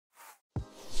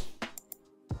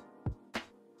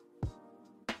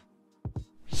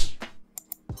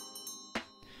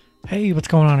Hey, what's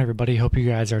going on, everybody? Hope you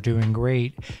guys are doing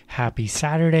great. Happy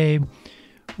Saturday.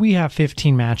 We have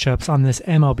 15 matchups on this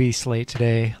MLB slate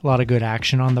today. A lot of good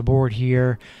action on the board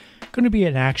here. Going to be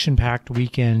an action-packed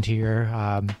weekend here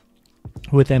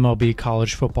with MLB,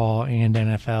 college football, and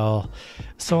NFL.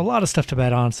 So a lot of stuff to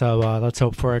bet on. So let's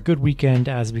hope for a good weekend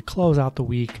as we close out the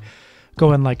week. Go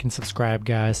ahead and like and subscribe,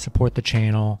 guys. Support the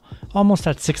channel. Almost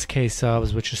at 6K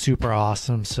subs, which is super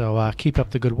awesome. So keep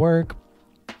up the good work.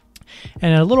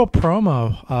 And a little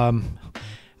promo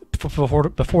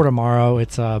before tomorrow.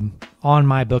 It's on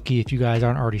My Bookie. If you guys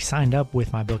aren't already signed up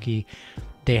with My Bookie,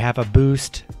 they have a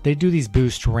boost. They do these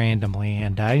boosts randomly,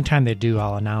 and anytime they do,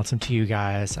 I'll announce them to you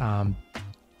guys.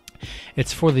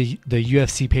 It's for the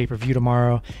UFC pay-per-view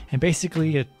tomorrow, and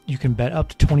basically you can bet up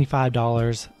to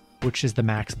 $25, which is the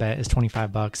max bet is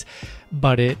 $25,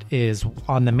 but it is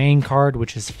on the main card,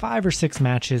 which is 5 or 6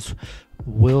 matches.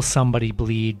 Will somebody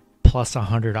bleed? Plus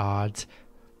 100 odds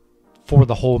for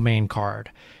the whole main card,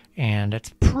 and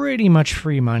it's pretty much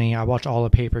free money. I watch all the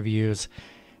pay-per-views.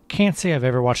 Can't say I've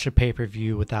ever watched a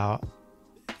pay-per-view without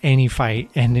any fight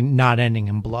and not ending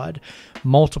in blood.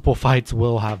 Multiple fights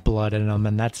will have blood in them,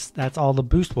 and that's all the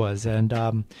boost was.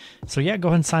 And so yeah, go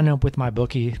ahead and sign up with My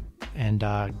Bookie, and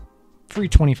free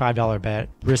 $25 bet,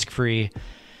 risk-free,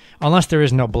 unless there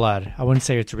is no blood. I wouldn't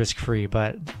say it's risk-free,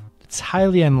 but it's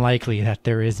highly unlikely that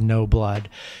there is no blood.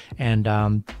 And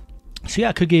so yeah,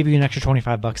 it could give you an extra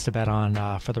 $25 to bet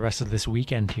on for the rest of this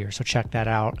weekend here. So check that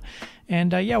out.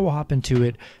 And yeah, we'll hop into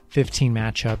it. 15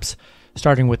 matchups,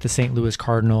 starting with the St. Louis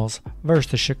Cardinals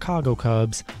versus the Chicago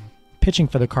Cubs. Pitching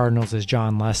for the Cardinals is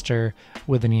John Lester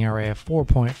with an ERA of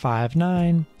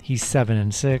 4.59. He's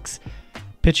 7-6.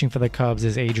 Pitching for the Cubs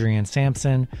is Adrian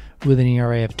Sampson with an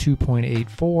ERA of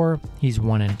 2.84. He's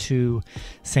 1-2.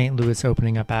 St. Louis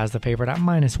opening up as the favorite at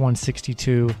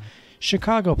 -162.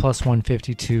 Chicago plus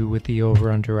 152 with the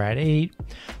over-under at 8.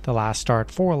 The last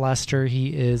start for Lester, he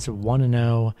is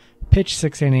 1-0. Pitched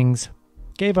 6 innings,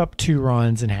 gave up 2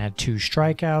 runs, and had 2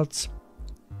 strikeouts.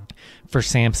 For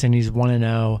Sampson, he's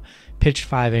 1-0. Pitched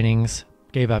 5 innings,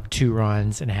 gave up 2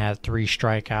 runs, and had 3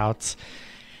 strikeouts.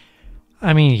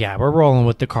 I mean, yeah, we're rolling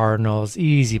with the Cardinals.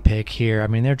 Easy pick here. I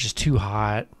mean, they're just too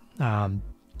hot.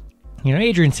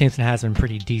 Adrian Sampson has been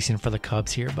pretty decent for the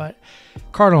Cubs here, but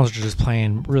Cardinals are just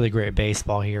playing really great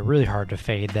baseball here. Really hard to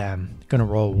fade them. Going to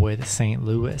roll with St.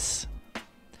 Louis.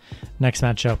 Next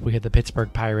matchup, we have the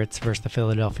Pittsburgh Pirates versus the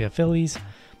Philadelphia Phillies.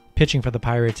 Pitching for the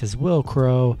Pirates is Will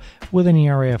Crowe with an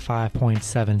ERA of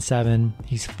 5.77.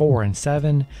 He's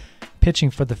 4-7. Pitching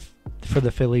for the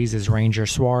Phillies is Ranger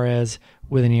Suarez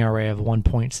with an ERA of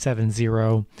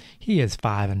 1.70. He is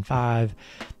 5-5.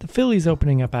 The Phillies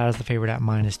opening up as the favorite at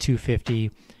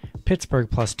 -250. Pittsburgh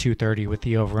plus 230 with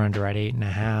the over-under at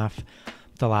 8.5.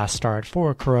 The last start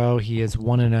for Crowe, he is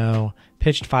 1-0.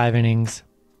 Pitched 5 innings,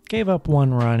 gave up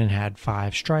 1 run, and had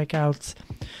 5 strikeouts.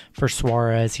 For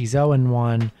Suarez, he's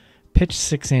 0-1. Pitched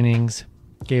 6 innings,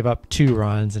 gave up 2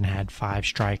 runs, and had 5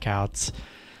 strikeouts.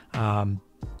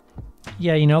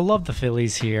 Yeah, love the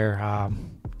Phillies here.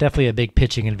 Definitely a big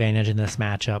pitching advantage in this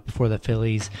matchup for the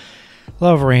Phillies.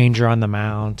 Love Ranger on the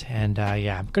mound. And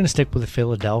yeah, I'm going to stick with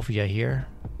Philadelphia here.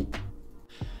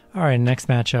 All right, next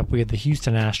matchup, we have the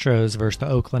Houston Astros versus the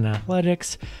Oakland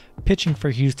Athletics. Pitching for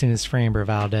Houston is Framber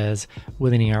Valdez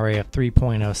with an ERA of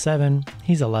 3.07.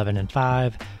 He's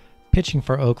 11-5. Pitching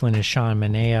for Oakland is Sean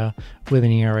Manaea with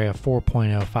an ERA of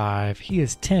 4.05. He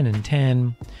is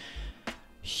 10-10.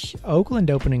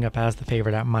 Oakland opening up as the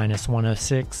favorite at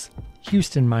 -106.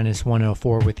 Houston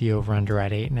 -104 with the over-under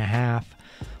at 8.5.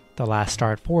 The last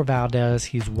start for Valdez,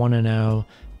 he's 1-0.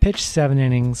 Pitched 7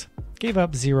 innings, gave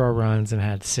up 0 runs, and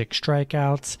had 6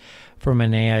 strikeouts. For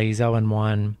Manaea, he's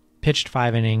 0-1. Pitched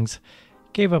 5 innings,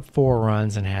 gave up 4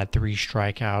 runs, and had 3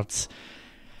 strikeouts.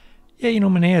 Yeah,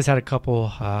 Manaea's had a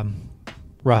couple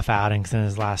rough outings in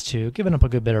his last 2, giving up a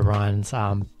good bit of runs.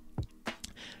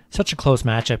 Such a close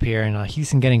matchup here, and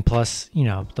Houston getting plus,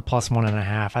 the plus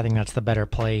 1.5. I think that's the better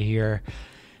play here.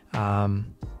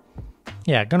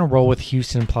 Yeah, gonna roll with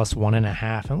Houston plus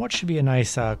 1.5, and what should be a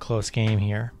nice close game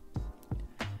here.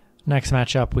 Next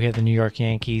matchup, we have the New York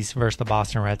Yankees versus the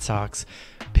Boston Red Sox.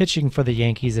 Pitching for the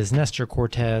Yankees is Nestor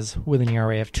Cortez with an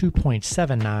ERA of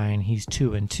 2.79. He's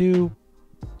 2-2.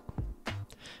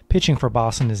 Pitching for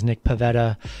Boston is Nick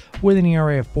Pivetta with an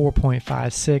ERA of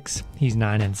 4.56. He's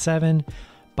 9-7.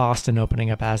 Boston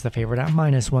opening up as the favorite at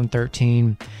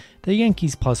 -113. The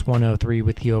Yankees plus 103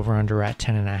 with the over-under at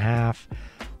 10.5.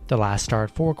 The last start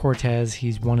for Cortez,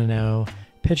 he's 1-0.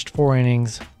 Pitched 4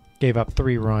 innings, gave up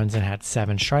 3 runs, and had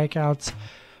 7 strikeouts.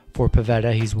 For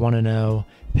Pivetta, he's 1-0.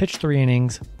 Pitched 3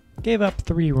 innings, gave up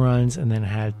 3 runs, and then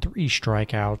had 3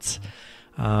 strikeouts.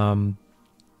 Yeah,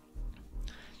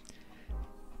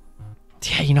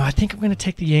 I think I'm going to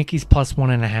take the Yankees plus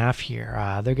 1.5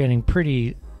 here. They're getting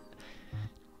pretty,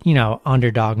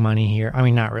 underdog money here. I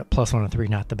mean, plus 103,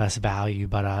 not the best value,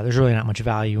 but there's really not much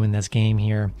value in this game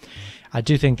here. I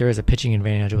do think there is a pitching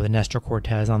advantage with Nestor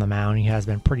Cortez on the mound. He has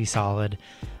been pretty solid.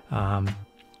 I'm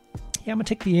going to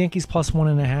take the Yankees plus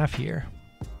 1.5 here.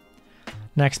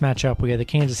 Next matchup, we have the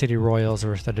Kansas City Royals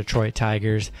versus the Detroit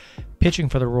Tigers. Pitching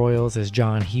for the Royals is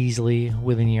jEHLY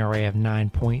with an ERA of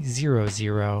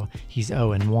 9.00. He's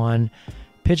 0-1.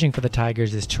 Pitching for the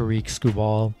Tigers is Tarik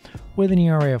Skubal with an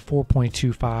ERA of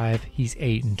 4.25. He's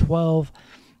 8-12.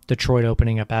 Detroit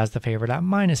opening up as the favorite at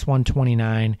minus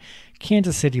 129.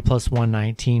 Kansas City plus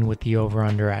 119 with the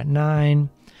over-under at 9.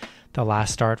 The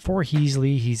last start for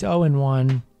jEHLY, he's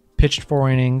 0-1. Pitched 4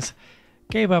 innings.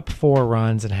 Gave up 4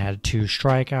 runs and had 2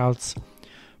 strikeouts.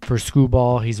 For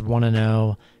Skubal, he's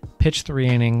 1-0. Pitched 3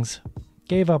 innings.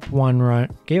 Gave up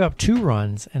 2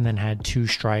 runs and then had 2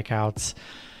 strikeouts.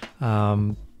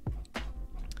 I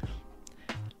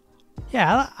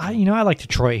like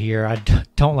Detroit here. I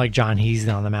don't like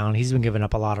jEHLY on the mound. He's been giving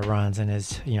up a lot of runs in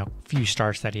his few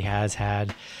starts that he has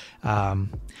had.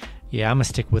 I'm gonna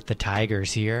stick with the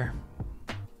Tigers here.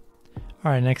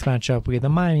 All right, next matchup, we have the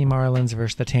Miami Marlins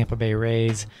versus the Tampa Bay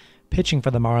Rays. Pitching for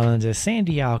the Marlins is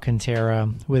Sandy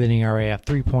Alcantara with an ERA of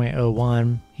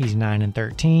 3.01. He's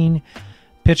 9-13.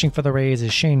 Pitching for the Rays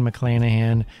is Shane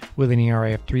McClanahan with an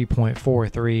ERA of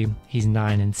 3.43. He's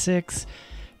 9-6.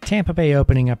 Tampa Bay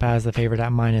opening up as the favorite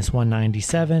at minus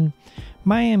 197.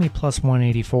 Miami plus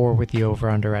 184 with the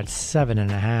over-under at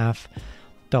 7.5.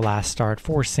 The last start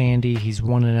for Sandy, he's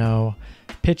 1-0.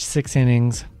 Pitched 6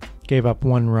 innings. Gave up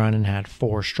 1 run and had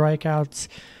 4 strikeouts.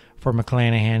 For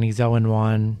McClanahan, he's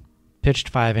 0-1. Pitched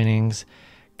 5 innings.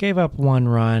 Gave up 1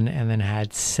 run and then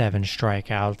had 7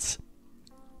 strikeouts.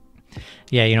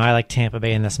 I like Tampa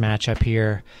Bay in this matchup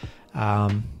here. I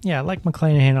like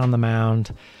McClanahan on the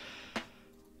mound.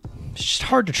 It's just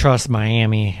hard to trust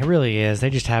Miami. It really is. They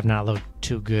just have not looked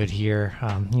too good here.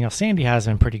 Sandy has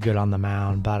been pretty good on the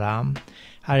mound, but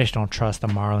I just don't trust the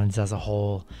Marlins as a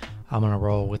whole. I'm going to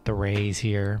roll with the Rays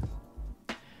here.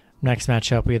 Next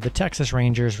matchup, we have the Texas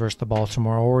Rangers versus the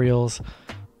Baltimore Orioles.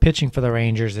 Pitching for the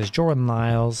Rangers is Jordan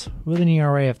Lyles with an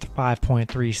ERA of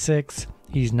 5.36.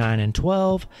 He's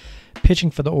 9-12. Pitching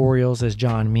for the Orioles is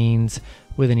John Means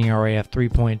with an ERA of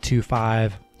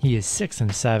 3.25. He is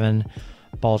 6-7.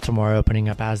 Baltimore opening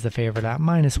up as the favorite at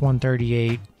minus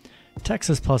 138.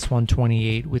 Texas plus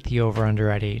 128 with the over-under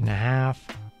at 8.5.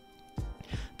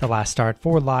 The last start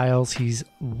for Lyles, he's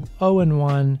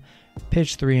 0-1.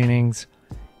 Pitched 3 innings.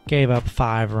 Gave up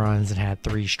 5 runs and had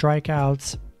 3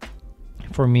 strikeouts.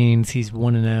 For Means, he's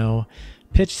 1-0.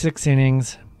 Pitched 6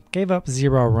 innings. Gave up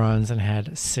 0 runs and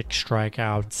had 6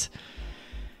 strikeouts.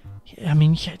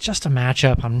 Just a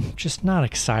matchup I'm just not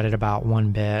excited about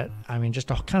one bit. Just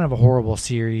kind of a horrible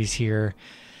series here.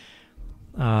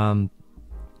 I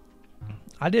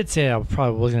did say I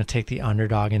probably was going to take the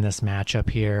underdog in this matchup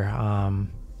here.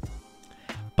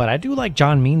 But I do like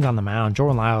John Means on the mound.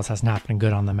 Jordan Lyles has not been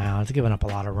good on the mound. He's given up a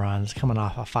lot of runs, coming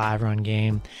off a 5-run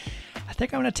game. I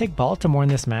think I'm going to take Baltimore in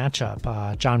this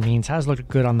matchup. John Means has looked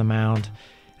good on the mound.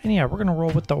 And we're going to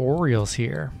roll with the Orioles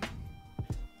here.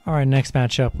 All right, next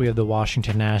matchup, we have the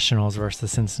Washington Nationals versus the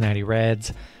Cincinnati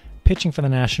Reds. Pitching for the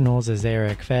Nationals is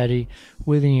Eric Fedde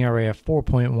with an ERA of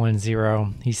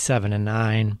 4.10. He's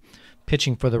 7-9.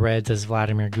 Pitching for the Reds is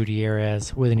Vladimir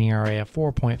Gutierrez with an ERA of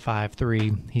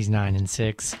 4.53. He's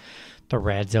 9-6. The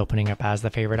Reds opening up as the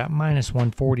favorite at minus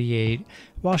 148.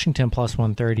 Washington plus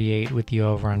 138 with the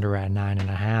over-under at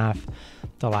 9.5.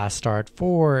 The last start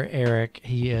for Eric,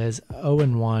 he is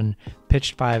 0-1.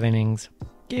 Pitched 5 innings.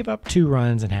 Gave up 2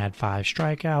 runs and had 5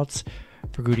 strikeouts.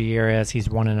 For Gutierrez, he's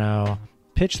 1-0.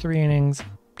 Pitched 3 innings.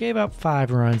 Gave up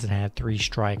 5 runs and had 3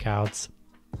 strikeouts.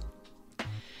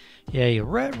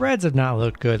 Reds have not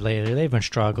looked good lately. They've been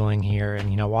struggling here,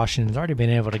 and Washington's already been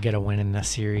able to get a win in this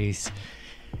series.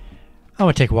 I'm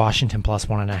going to take Washington plus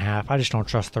 1.5. I just don't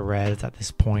trust the Reds at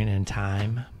this point in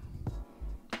time.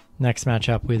 Next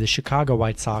matchup, we have the Chicago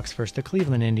White Sox versus the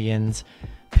Cleveland Indians.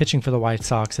 Pitching for the White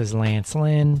Sox is Lance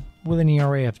Lynn with an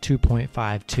ERA of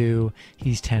 2.52.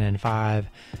 He's 10-5.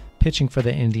 Pitching for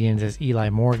the Indians is Eli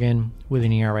Morgan with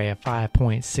an ERA of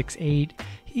 5.68.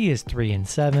 He is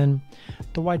 3-7.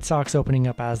 The White Sox opening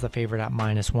up as the favorite at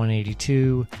minus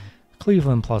 182.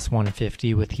 Cleveland plus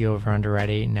 150 with the over-under at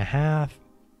 8.5.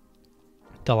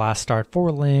 The last start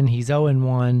for Lynn, he's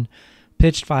 0-1.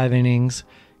 Pitched 5 innings.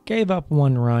 Gave up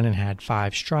 1 run and had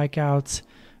 5 strikeouts.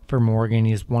 For Morgan,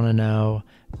 he's 1-0.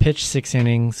 Pitched 6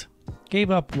 innings. gave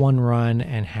up 1 run,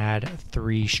 and had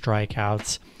 3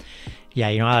 strikeouts. Yeah,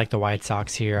 I like the White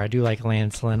Sox here. I do like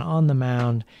Lance Lynn on the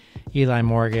mound. Eli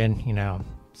Morgan,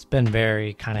 it's been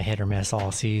very kind of hit or miss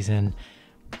all season.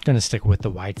 Going to stick with the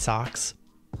White Sox.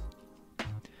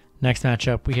 Next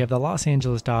matchup, we have the Los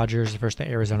Angeles Dodgers versus the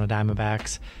Arizona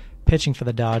Diamondbacks. Pitching for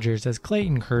the Dodgers is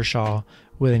Clayton Kershaw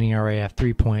with an ERA of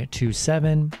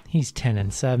 3.27. He's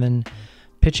 10-7.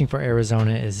 Pitching for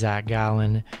Arizona is Zach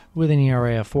Gallen with an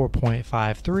ERA of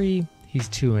 4.53. He's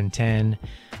 2-10.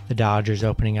 The Dodgers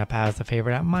opening up as the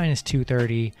favorite at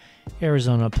 -230.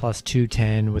 Arizona plus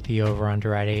 210 with the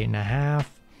over-under at 8.5.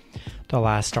 The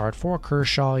last start for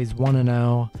Kershaw, he's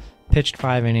 1-0. Pitched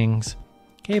 5 innings.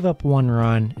 Gave up 1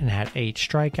 run and had 8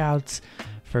 strikeouts.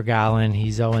 For Gallen,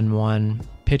 he's 0-1.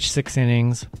 Pitched 6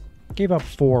 innings. Gave up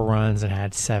 4 runs and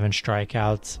had 7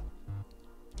 strikeouts.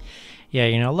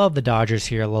 Yeah, love the Dodgers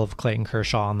here. Love Clayton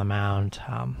Kershaw on the mound.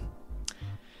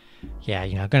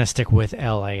 Going to stick with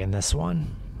LA in this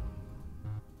one.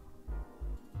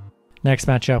 Next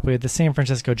matchup, we have the San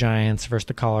Francisco Giants versus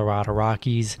the Colorado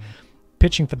Rockies.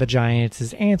 Pitching for the Giants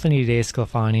is Anthony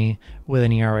DeSclafani with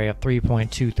an ERA of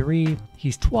 3.23.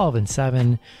 He's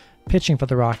 12-7. Pitching for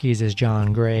the Rockies is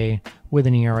John Gray with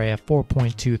an ERA of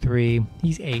 4.23.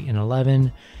 He's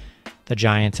 8-11. The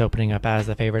Giants opening up as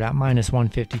the favorite at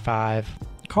 -155.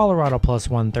 Colorado plus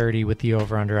 130 with the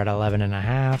over-under at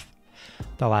 11.5.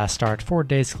 The last start for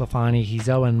DeSclafani, he's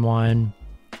 0-1.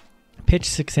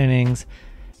 Pitched 6 innings.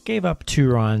 Gave up 2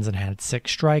 runs and had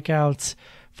 6 strikeouts.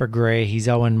 For Gray, he's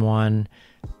 0-1.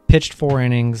 Pitched 4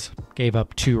 innings. Gave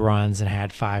up 2 runs and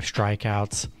had 5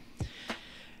 strikeouts.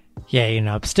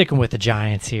 Yeah, sticking with the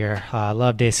Giants here.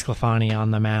 Love DeSclafani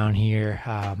on the mound here.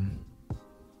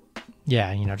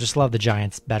 Just love the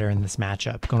Giants better in this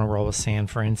matchup. Going to roll with San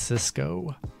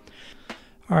Francisco.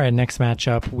 All right, next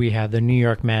matchup, we have the New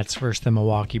York Mets versus the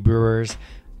Milwaukee Brewers.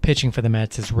 Pitching for the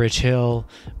Mets is Rich Hill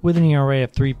with an ERA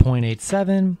of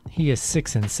 3.87. He is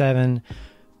 6-7.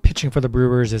 Pitching for the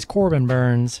Brewers is Corbin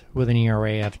Burns with an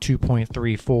ERA of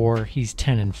 2.34. He's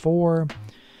 10-4.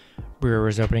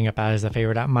 Brewers opening up as the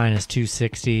favorite at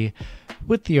 -260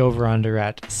 with the over-under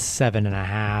at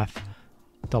 7.5.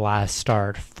 The last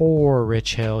start for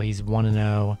Rich Hill, he's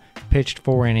 1-0. Pitched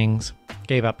 4 innings,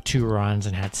 gave up 2 runs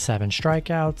and had 7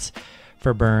 strikeouts.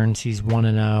 For Burns, he's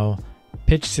 1-0.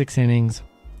 Pitched 6 innings,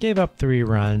 gave up 3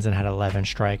 runs and had 11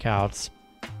 strikeouts.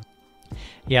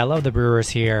 Yeah, I love the Brewers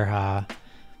here.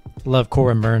 Love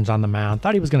Corbin Burns on the mound.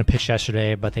 Thought he was going to pitch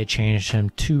yesterday, but they changed him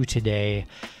to today.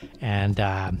 And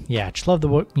just love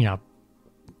the,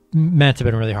 Mets have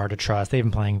been really hard to trust. They've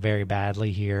been playing very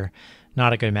badly here.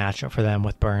 Not a good matchup for them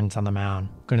with Burns on the mound.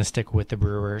 Going to stick with the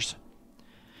Brewers.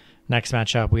 Next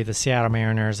matchup, we have the Seattle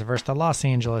Mariners versus the Los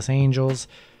Angeles Angels.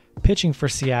 Pitching for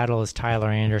Seattle is Tyler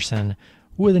Anderson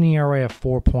with an ERA of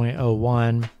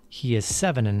 4.01. He is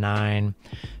 7-9.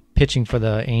 Pitching for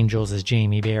the Angels is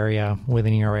Jamie Barria with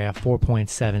an ERA of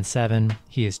 4.77.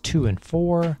 He is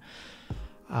 2-4.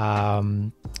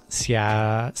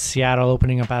 Seattle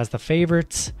opening up as the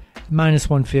favorites,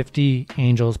 -150.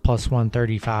 Angels plus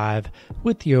 135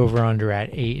 with the over-under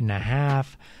at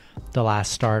 8.5. The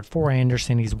last start for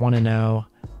Anderson, he's 1-0.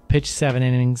 Pitched 7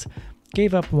 innings,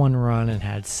 gave up 1 run and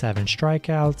had 7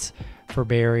 strikeouts. For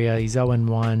Barria, he's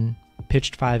 0-1.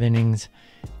 Pitched 5 innings,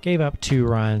 gave up 2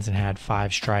 runs and had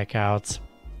 5 strikeouts.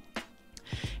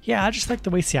 Yeah, I just like the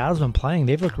way Seattle's been playing.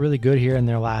 They've looked really good here in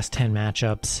their last 10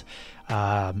 matchups.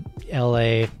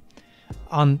 LA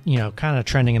on, kind of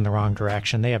trending in the wrong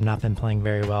direction. They have not been playing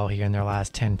very well here in their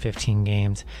last 10, 15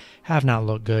 games. Have not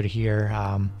looked good here.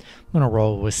 I'm going to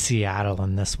roll with Seattle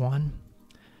in this one.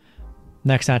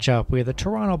 Next matchup, we have the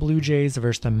Toronto Blue Jays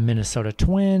versus the Minnesota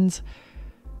Twins.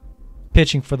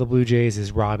 Pitching for the Blue Jays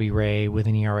is Robbie Ray with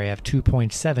an ERA of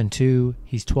 2.72.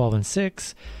 He's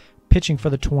 12-6. Pitching for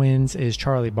the Twins is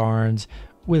Charlie Barnes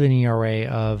with an ERA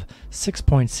of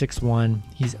 6.61.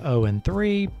 He's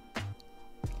 0-3.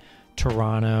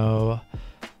 Toronto.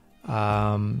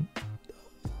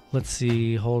 Let's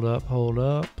see. Hold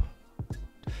up.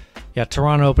 Yeah,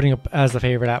 Toronto opening up as the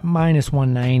favorite at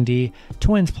 -190.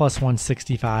 Twins plus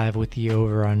 165 with the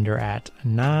over-under at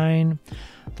 9.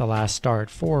 The last start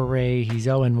for Ray, he's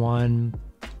 0-1.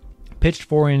 Pitched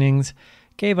 4 innings,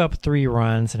 gave up 3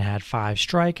 runs and had 5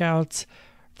 strikeouts.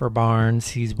 For Barnes,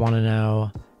 he's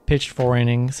 1-0. Pitched 4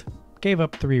 innings, gave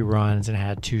up 3 runs and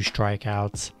had 2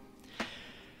 strikeouts.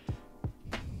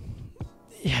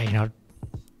 Yeah,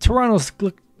 Toronto's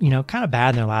looked, kind of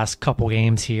bad in their last couple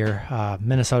games here.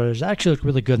 Minnesota's actually looked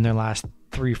really good in their last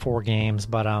 3-4 games,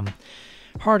 but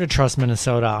hard to trust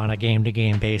Minnesota on a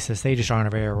game-to-game basis. They just aren't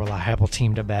a very reliable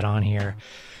team to bet on here.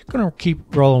 Going to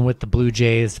keep rolling with the Blue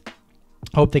Jays.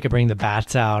 Hope they could bring the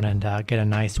bats out and get a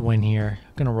nice win here.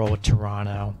 Going to roll with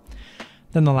Toronto.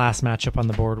 Then the last matchup on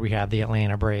the board, we have the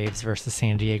Atlanta Braves versus the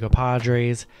San Diego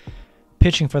Padres.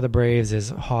 Pitching for the Braves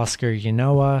is Oscar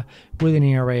Yanoa with an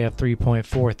ERA of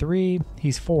 3.43.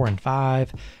 He's 4-5.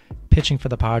 Pitching for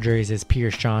the Padres is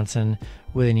Pierce Johnson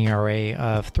with an ERA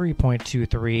of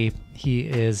 3.23. He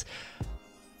is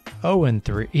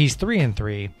 0-3. He's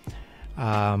 3-3.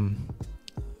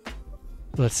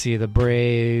 Let's see, the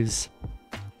Braves.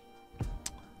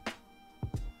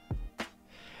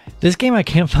 This game I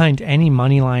can't find any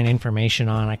money line information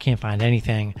on. I can't find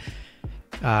anything.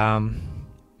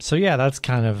 So yeah, that's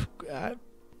kind of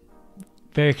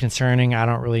very concerning. I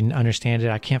don't really understand it.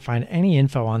 I can't find any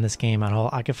info on this game at all.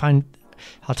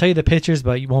 I'll tell you the pitchers,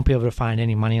 but you won't be able to find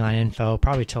any money line info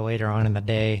probably till later on in the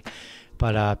day.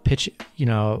 But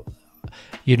Yanoa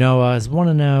is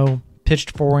 1-0,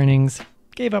 pitched 4 innings,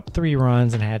 gave up 3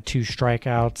 runs and had 2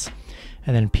 strikeouts.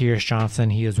 And then Pierce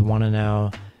Johnson, he is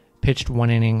 1-0. Pitched 1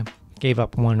 inning, gave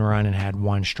up 1 run, and had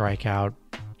 1 strikeout.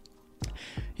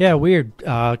 Yeah, weird.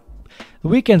 The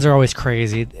weekends are always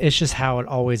crazy. It's just how it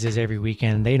always is every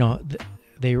weekend.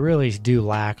 They really do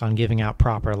lack on giving out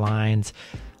proper lines.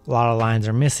 A lot of lines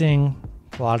are missing.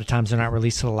 A lot of times they're not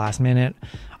released to the last minute.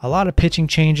 A lot of pitching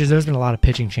changes. There's been a lot of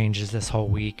pitching changes this whole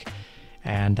week.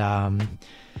 And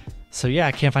so, yeah,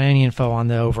 I can't find any info on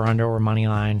the over-under or money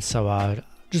line. So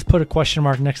just put a question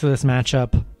mark next to this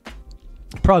matchup.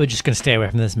 Probably just going to stay away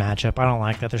from this matchup. I don't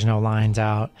like that there's no lines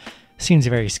out. Seems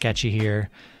very sketchy here.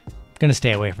 Going to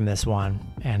stay away from this one,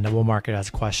 and we'll mark it as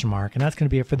a question mark. And that's going to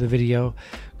be it for the video.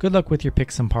 Good luck with your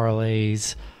picks and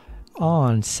parlays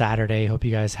on Saturday. Hope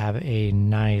you guys have a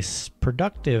nice,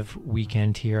 productive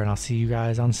weekend here, and I'll see you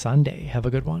guys on Sunday. Have a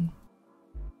good one.